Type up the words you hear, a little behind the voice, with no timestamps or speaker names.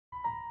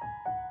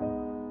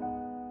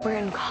We're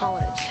in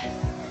college,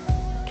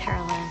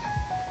 Caroline.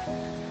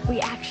 We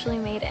actually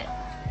made it.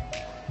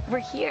 We're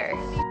here.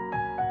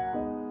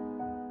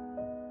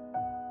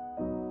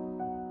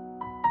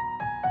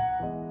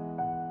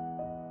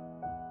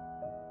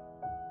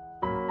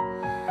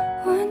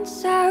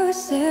 Once I was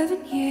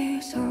 7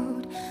 years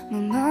old, my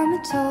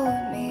mama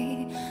told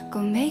me, go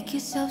make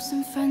yourself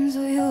some friends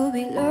or you'll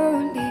be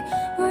lonely.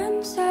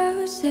 Once I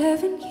was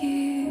 7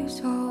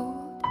 years old.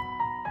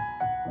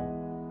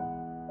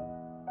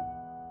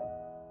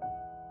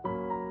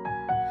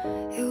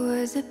 It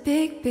was a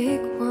big, big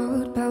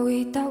world, but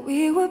we thought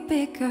we were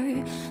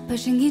bigger.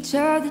 Pushing each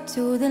other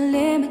to the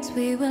limits,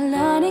 we were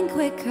learning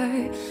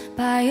quicker.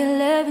 By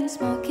 11,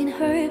 smoking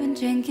herb and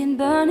drinking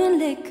burning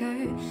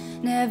liquor.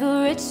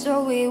 Never rich,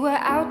 so we were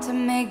out to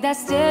make that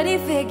steady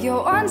figure.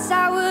 Once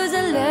I was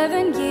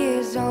 11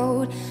 years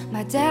old,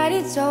 my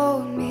daddy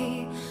told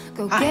me,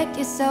 go get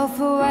yourself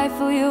a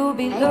wife or you'll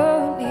be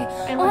lonely.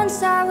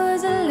 Once I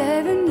was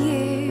 11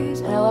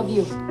 years old. I love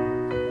you.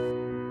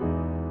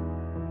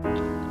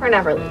 We're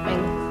never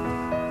leaving.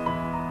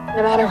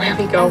 No matter where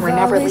we go, we're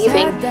never leaving. I've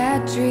always had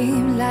that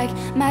dream like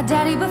my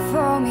daddy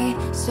before me,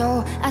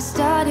 so I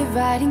started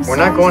writing songs.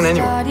 We're not going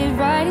anywhere.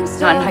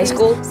 Not in high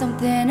school.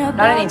 Something about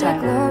Not anytime.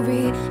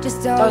 glory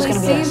just always always gonna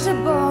be seems us. to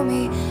bore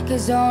me,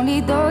 'cause only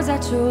those I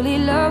truly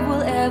love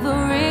will ever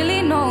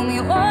really know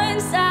me.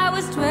 Once I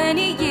was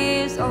 20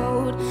 years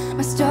old,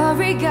 my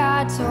story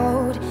got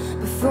told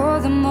before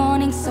the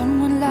morning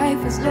sun when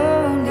life was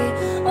lonely.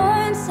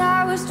 Once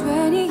I was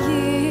 20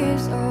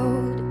 years old.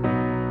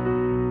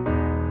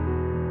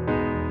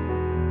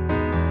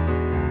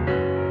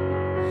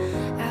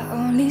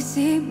 Only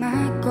see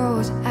my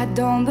goals, I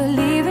don't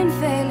believe in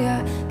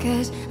failure,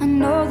 'cause I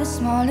know the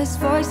smallest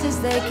voices,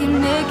 they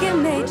can make it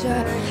major.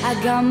 I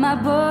got my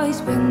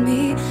boys with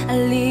me, at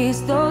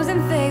least those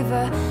in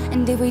favor.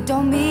 And if we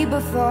don't meet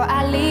before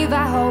I leave,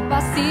 I hope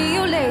I see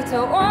you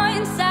later.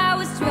 Once I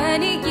was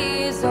 20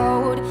 years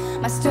old,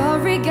 my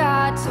story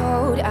got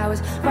told. I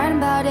was writing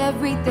about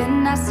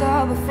everything I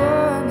saw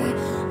before me.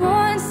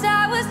 Once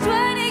I was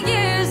 20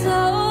 years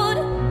old.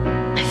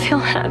 I feel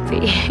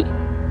happy.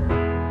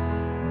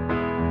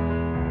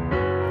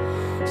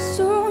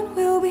 Soon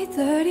we'll be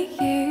 30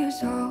 years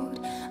old.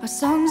 Our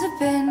songs have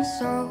been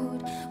sold.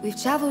 We've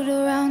traveled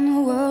around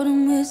the world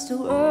and we're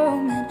still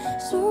roaming.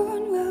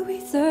 Soon we'll be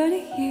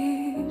 30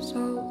 years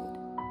old.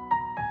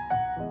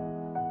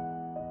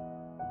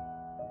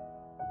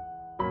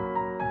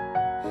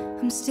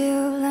 I'm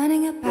still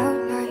learning about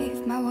life.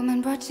 My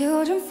woman brought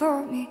children for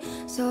me,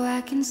 so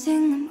I can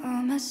sing them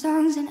all my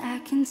songs and I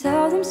can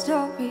tell them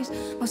stories.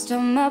 Most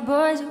of my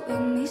boys are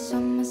with me,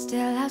 some are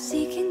still out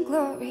seeking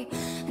glory,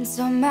 and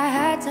some I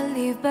had to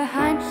leave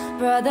behind.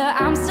 Brother,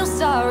 I'm so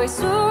sorry.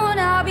 Soon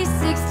I'll be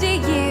 60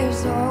 years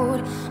old.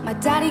 My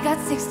daddy got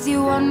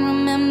 61.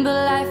 Remember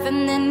life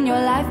and then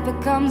your life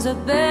becomes a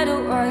better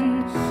one.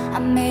 I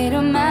made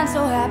a man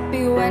so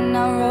happy when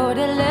I wrote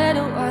a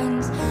letter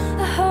once.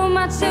 I hope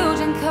my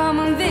children come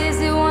and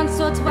visit once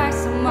or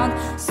twice a month.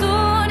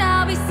 Soon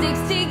I'll be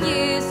 60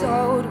 years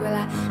old. Will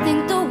I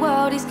think the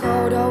world is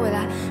cold, or will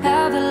I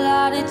have a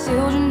lot of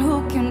children who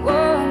can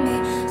warm me?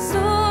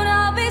 Soon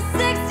I'll be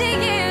 60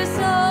 years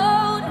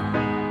old.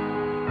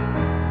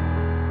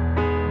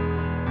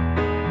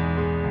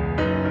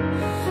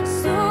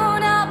 Soon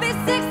I'll be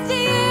 60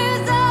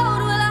 years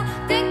old. Will I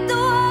think the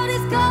world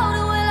is cold,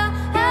 or will I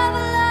have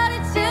a lot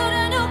of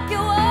children who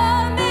can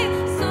warm me?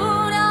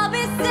 Soon I'll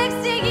be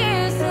 60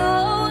 years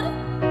old.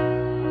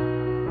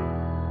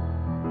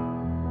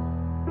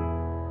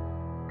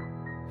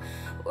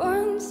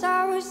 Once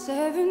I was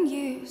 7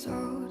 years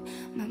old,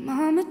 my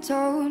mama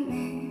told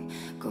me,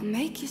 go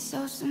make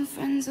yourself some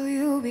friends or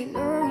you'll be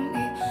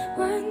lonely.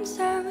 Once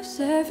I was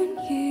 7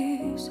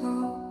 years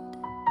old.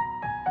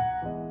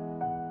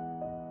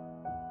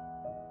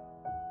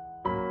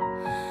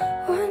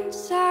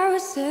 Once I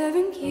was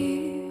 7 years